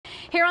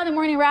Here on the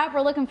Morning Wrap, we're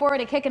looking forward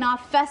to kicking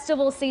off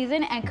festival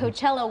season, and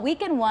Coachella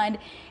Weekend 1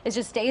 is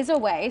just days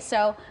away.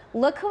 So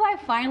look who I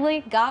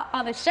finally got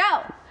on the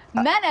show.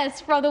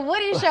 Menace from The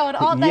Woody Show and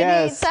Alt 98.7.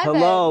 Yes,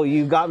 hello,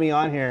 you got me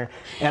on here,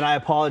 and I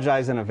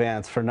apologize in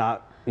advance for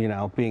not,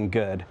 being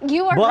good.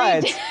 You are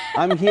but great.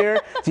 I'm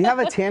here. Do you have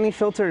a tanning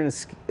filter and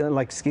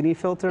a skinny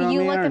filter on me?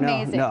 You look or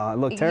amazing. No, I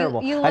look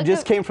terrible. You I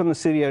just came from the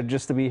studio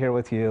just to be here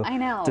with you. I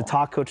know. To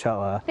talk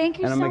Coachella. Thank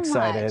you and I'm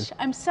excited. much.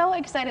 I'm so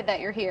excited that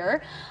you're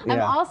here. Yeah.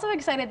 I'm also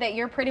excited that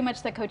you're pretty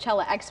much the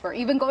Coachella expert.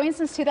 You've been going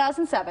since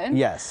 2007.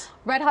 Yes.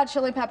 Red Hot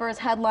Chili Peppers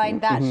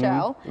headlined that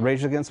show.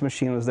 Rage Against the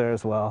Machine was there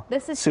as well.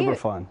 This is super cute.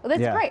 fun. Well,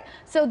 that's great.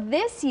 So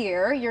this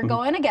year you're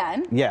going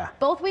again. Yeah.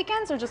 Both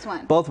weekends or just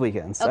one? Both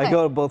weekends. Okay. I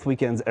go to both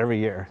weekends every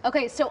year.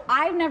 Okay, so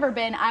I've never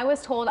been. I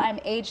was told I'm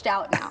aged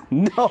out now.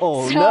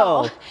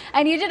 No.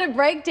 I need you to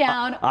break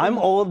down. I'm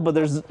old, but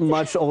there's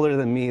much older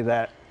than me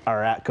that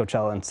are at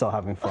Coachella and still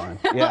having fun.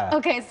 Yeah.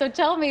 Okay, so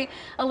tell me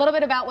a little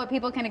bit about what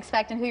people can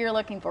expect and who you're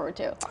looking forward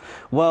to.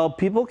 Well,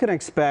 people can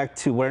expect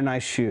to wear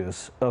nice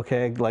shoes,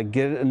 okay? Like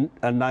get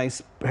a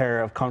nice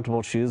pair of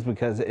comfortable shoes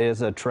because it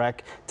is a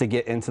trek to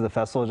get into the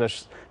festival.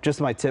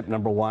 Just my tip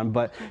number one.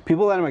 But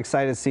people that I'm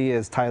excited to see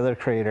is Tyler,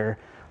 Creator.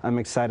 I'm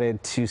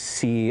excited to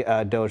see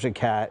Doja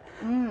Cat,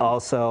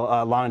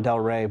 also Lana Del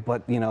Rey.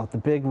 But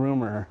the big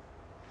rumor,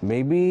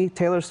 maybe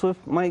Taylor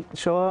Swift might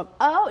show up.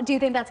 Oh, do you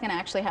think that's going to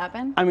actually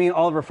happen? I mean,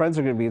 all of her friends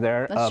are going to be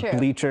there. That's true.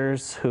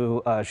 Bleachers,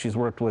 who she's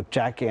worked with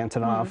Jack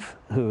Antonoff,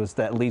 who's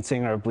that lead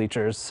singer of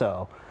Bleachers.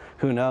 So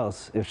who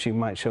knows if she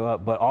might show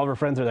up. But all of her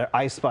friends are there.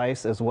 Ice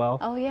Spice as well.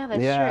 Oh, yeah,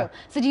 that's true.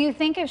 So do you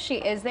think if she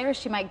is there,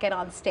 she might get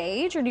on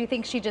stage, or do you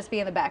think she'd just be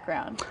in the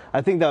background?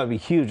 I think that would be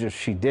huge if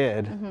she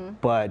did,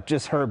 but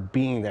just her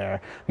being there.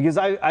 Because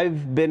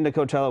I've been to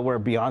Coachella where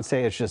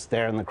Beyonce is just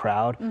there in the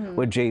crowd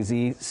with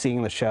Jay-Z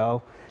seeing the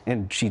show,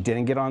 and she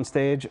didn't get on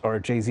stage, or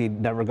Jay-Z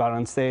never got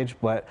on stage.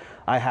 But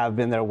I have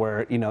been there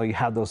where, you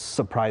have those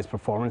surprise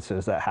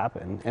performances that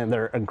happen, and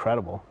they're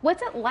incredible.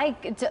 What's it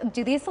like?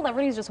 Do these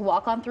celebrities just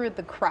walk on through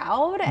the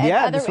crowd?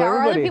 Yeah,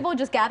 are other people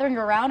just gathering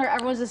around, or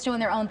everyone's just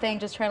doing their own thing,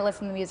 just trying to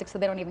listen to the music so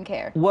they don't even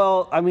care?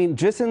 Well, I mean,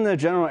 just in the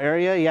general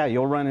area, yeah,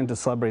 you'll run into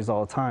celebrities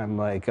all the time,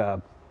 like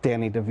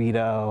Danny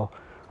DeVito.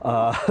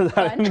 That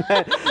I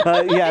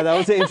met. Yeah, that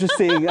was an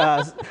interesting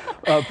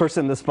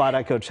person to spot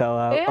at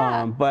Coachella.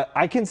 Yeah. But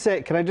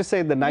can I just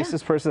say the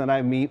nicest person that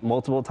I meet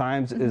multiple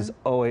times is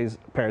always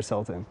Paris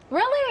Hilton.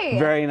 Really?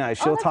 Very nice.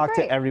 She'll talk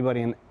great. to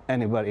everybody and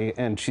anybody,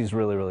 and she's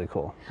really, really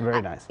cool.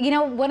 Very nice.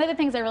 One of the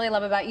things I really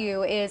love about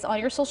you is on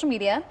your social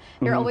media,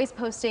 you're always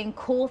posting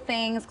cool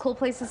things, cool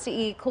places to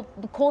eat,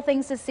 cool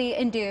things to see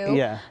and do.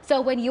 Yeah. So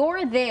when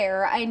you're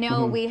there, I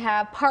know we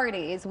have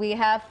parties, we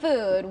have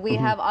food, we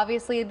have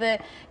obviously the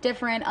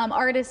different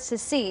artists to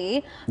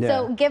see. Yeah.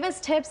 So give us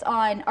tips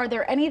on, is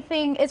there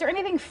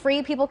anything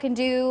free people can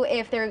do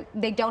if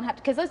they don't have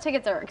to, because those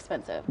tickets are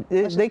expensive.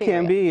 They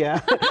can be,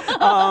 yeah.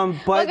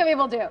 But what can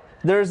people do?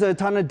 There's a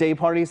ton of day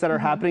parties that are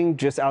happening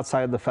just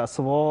outside of the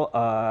festival.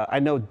 I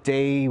know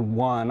day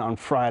one on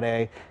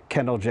Friday,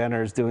 Kendall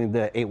Jenner is doing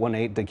the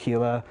 818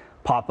 tequila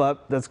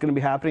pop-up that's going to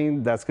be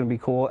happening. That's going to be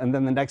cool. And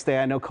then the next day,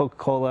 I know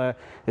Coca-Cola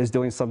is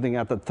doing something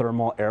at the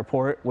Thermal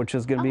Airport, which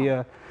is going to be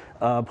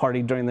a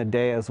party during the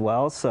day as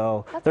well.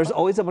 So there's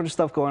always a bunch of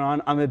stuff going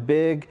on. I'm a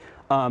big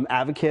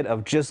advocate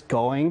of just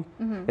going.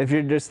 If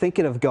you're just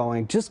thinking of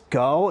going, just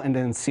go and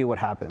then see what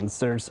happens.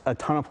 There's a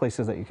ton of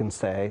places that you can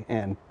stay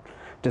and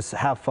just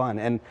have fun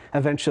and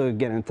eventually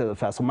get into the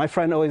festival. My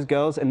friend always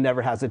goes and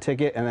never has a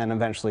ticket and then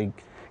eventually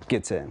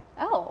gets in.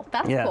 Oh,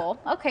 that's cool.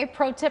 Okay,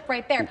 pro tip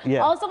right there. Yeah.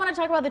 Also want to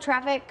talk about the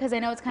traffic because I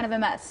know it's kind of a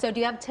mess. So do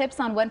you have tips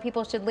on when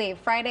people should leave?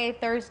 Friday,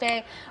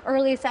 Thursday,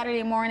 early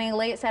Saturday morning,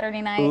 late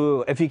Saturday night?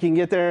 Ooh, if you can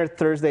get there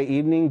Thursday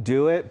evening,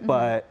 do it,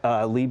 but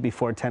leave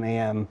before 10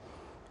 a.m.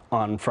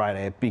 on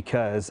Friday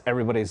because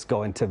everybody's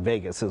going to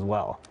Vegas as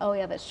well. Oh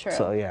yeah, that's true.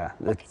 So yeah.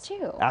 Look at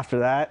you. After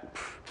that,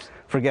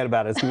 forget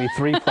about it. It's going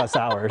to be 3+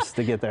 hours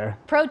to get there.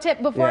 Pro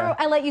tip, before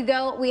I let you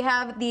go, we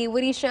have the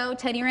Woody Show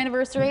 10-year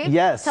anniversary.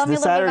 Yes, Tell me a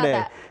this little bit Saturday.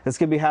 about that. It's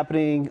going to be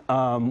happening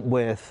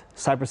with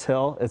Cypress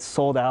Hill. It's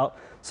sold out,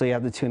 so you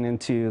have to tune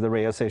into the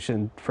radio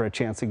station for a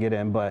chance to get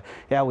in. But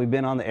yeah, we've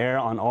been on the air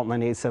on Alt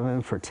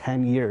 98.7 for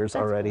 10 years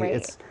already. Great.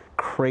 It's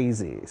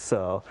crazy.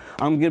 So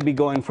I'm going to be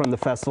going from the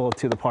festival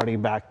to the party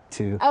back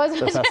to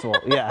the festival.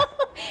 Yeah.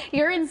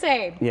 You're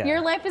insane. Yeah.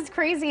 Your life is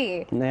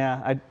crazy.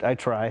 Yeah, I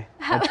try.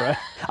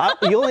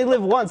 You only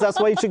live once.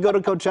 That's why you should go to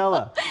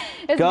Coachella.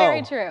 It's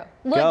very true.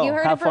 Look, you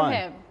heard it from fun.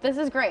 him. This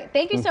is great.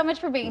 Thank you so much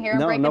for being here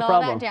and breaking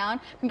all that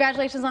down.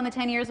 Congratulations on the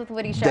 10 years with the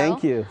Woody Show.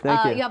 Thank you.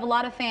 Thank you. You have a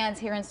lot of fans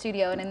here in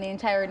studio and in the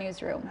entire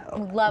newsroom.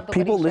 We love the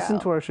People Woody Show. listen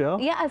to our show?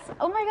 Yes.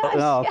 Oh my gosh.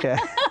 Oh, okay.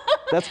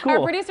 That's cool.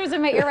 Our producers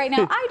admit you right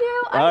now. I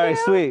do. All right,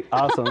 sweet.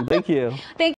 Awesome. Thank you. Thank